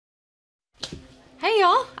Hey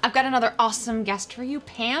y'all, I've got another awesome guest for you.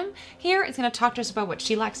 Pam here is going to talk to us about what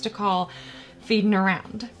she likes to call feeding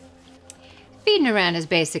around. Feeding around is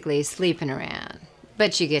basically sleeping around,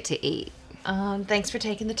 but you get to eat. Thanks for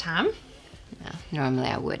taking the time. Well, normally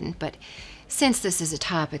I wouldn't, but since this is a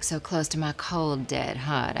topic so close to my cold, dead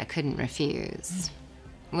heart, I couldn't refuse.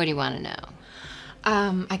 What do you want to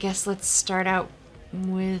know? I guess let's start out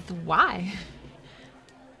with why.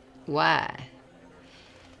 Why?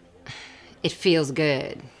 It feels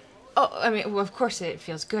good. Oh, I mean, well, of course it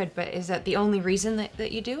feels good, but is that the only reason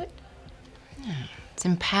that you do it? It's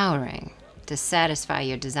empowering to satisfy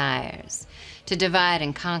your desires, to divide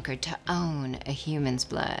and conquer, to own a human's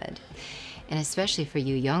blood. And especially for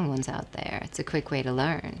you young ones out there, it's a quick way to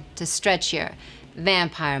learn, to stretch your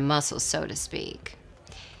vampire muscles, so to speak.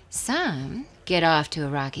 Some get off to a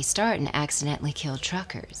rocky start and accidentally kill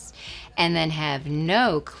truckers, and then have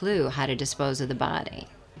no clue how to dispose of the body.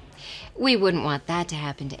 We wouldn't want that to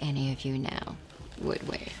happen to any of you now, would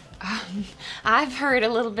we? I've heard a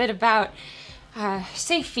little bit about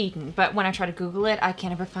safe feeding, but when I try to Google it, I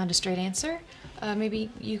can't ever find a straight answer.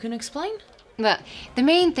 Maybe you can explain? Well, the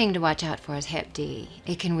main thing to watch out for is Hep D.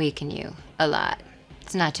 It can weaken you a lot.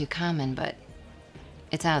 It's not too common, but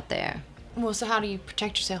it's out there. Well, so how do you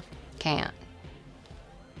protect yourself? Can't.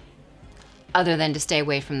 Other than to stay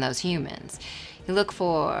away from those humans. You look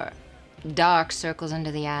for dark circles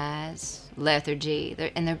under the eyes, lethargy,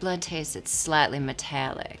 and their blood tastes it's slightly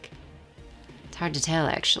metallic. It's hard to tell,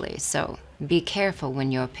 actually, so be careful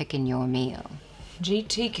when you're picking your meal.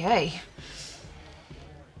 GTK.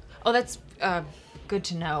 Oh, that's good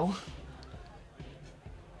to know.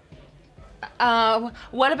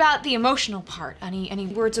 What about the emotional part? Any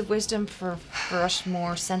words of wisdom for us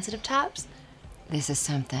more sensitive types? This is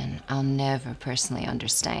something I'll never personally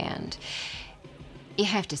understand. You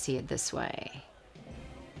have to see it this way.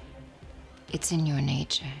 It's in your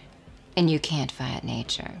nature, and you can't fight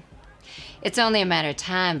nature. It's only a matter of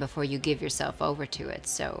time before you give yourself over to it,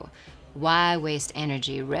 so why waste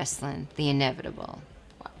energy wrestling the inevitable?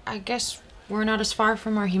 I guess we're not as far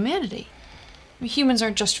from our humanity. I mean, humans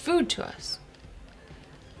aren't just food to us.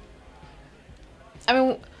 I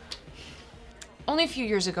mean, only a few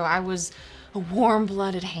years ago, I was a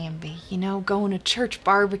warm-blooded Hamby, you know, going to church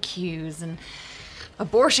barbecues and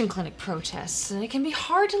abortion clinic protests, and it can be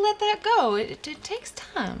hard to let that go. It takes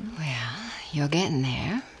time. Well, you're getting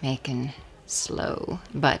there, making slow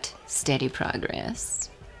but steady progress.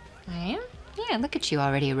 I am? Yeah, look at you,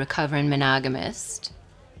 already a recovering monogamist.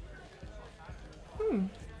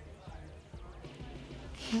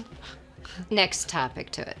 Next topic,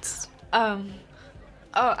 Toots.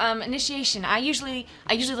 Initiation. I usually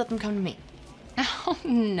let them come to me. Oh,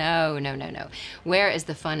 no. Where is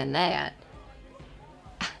the fun in that?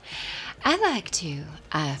 I like to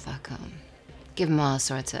fuck 'em. Give 'em all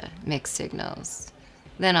sorts of mixed signals.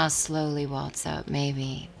 Then I'll slowly waltz up,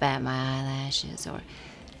 maybe bat my eyelashes or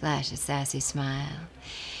flash a sassy smile.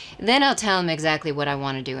 Then I'll tell 'em exactly what I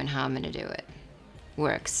want to do and how I'm going to do it.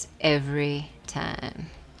 Works every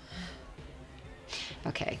time.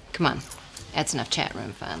 Okay, come on. That's enough chat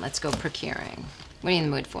room fun. Let's go procuring. What are you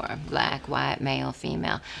in the mood for? Black, white, male,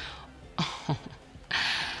 female? Oh,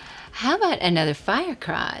 how about another fire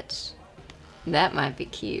crotch? That might be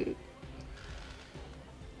cute.